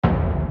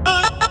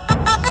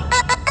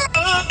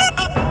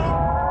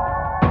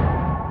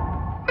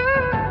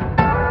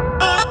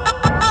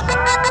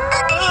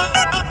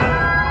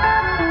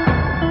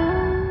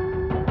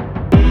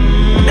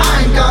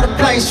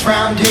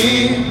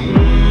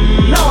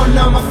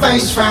know my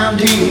face round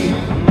here.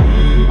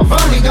 I've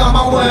only got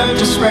my word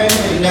to spread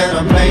and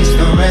a place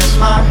to rest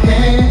my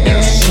head.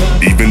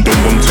 Even though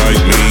I'm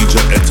tight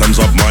major, at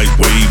times I might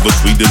waver.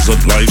 Sweet as a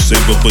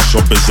lifesaver, but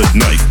sharp as a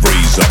knife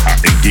razor. I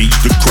engage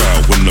the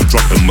crowd when I'm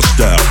dropping my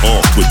style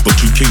awkward, but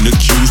you can't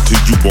accuse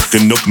till you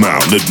walking a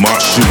mile in my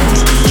shoes.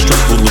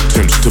 Stressful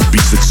attempts to be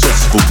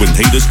successful when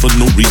haters for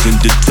no reason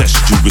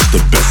detest you is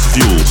the best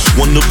fuel.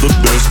 One of the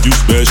best few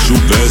special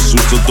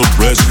vessels to the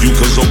rescue,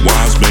 cause a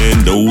wise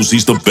man knows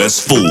he's the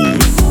best fool.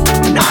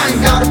 And I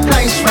ain't got a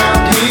place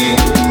round here.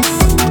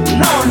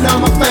 No one know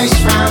my face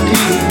round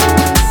here.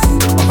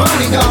 I've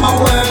only got my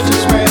word to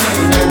spread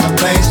and a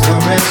place to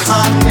rest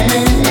my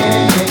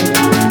head.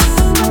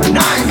 And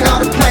I ain't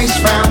got a place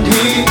round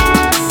here.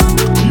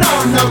 No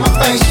one know my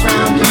face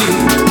round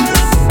here.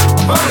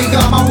 I've only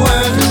got my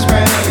word to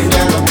spread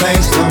and a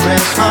place to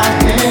rest my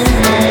head.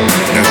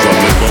 As I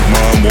live up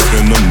mine,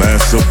 walking the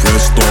mass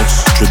suppressed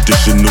thoughts.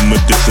 Traditional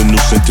medicinal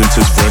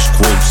sentences, fresh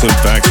quotes and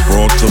facts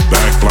brought to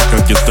back. Block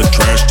against the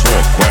trash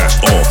talk, blast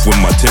off when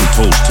my 10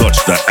 toes touch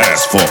the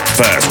asphalt.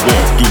 Fast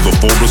walk through the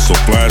forest of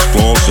flash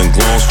floss and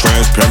gloss,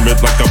 transparent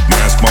like a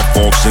mask. My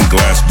forks and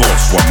glass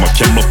vaults, while my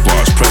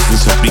camouflage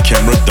presence help me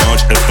camera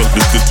dodge.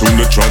 Effortless to tune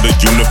to try to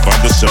unify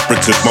the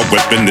separatists. My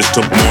weapon is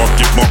to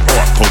market my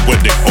art,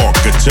 poetic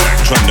architect.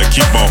 Trying to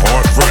keep my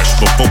heart fresh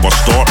before I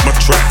start my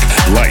track.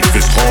 Life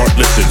is hard,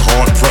 listen,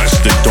 hard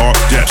pressed in dark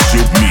depths.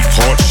 You'll meet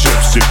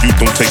hardships if you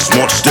don't take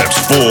smart steps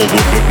forward.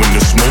 But when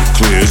the smoke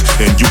clears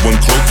and you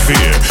uncloak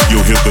fear,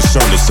 you'll hear the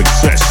sound of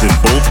success in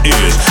both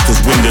ears. Cause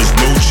when there's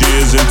no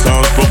cheers and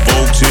times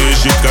provoke tears,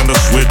 you gotta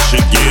switch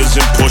your gears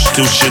and push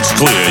till shit's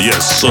clear,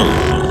 yes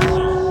sir.